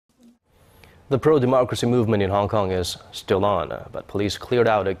The pro-democracy movement in Hong Kong is still on, but police cleared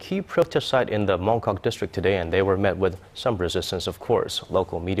out a key protest site in the Mong Kok district today, and they were met with some resistance, of course.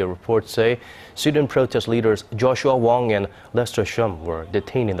 Local media reports say student protest leaders Joshua Wong and Shum were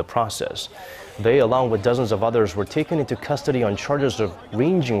detained in the process. They, along with dozens of others, were taken into custody on charges of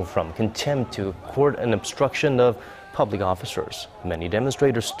ranging from contempt to court and obstruction of public officers. Many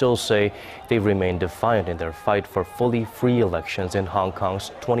demonstrators still say they remain defiant in their fight for fully free elections in Hong Kong's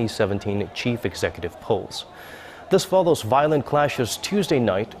 2017 chief executive polls. This follows violent clashes Tuesday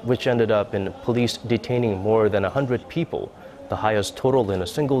night, which ended up in police detaining more than 100 people, the highest total in a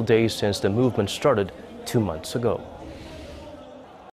single day since the movement started 2 months ago.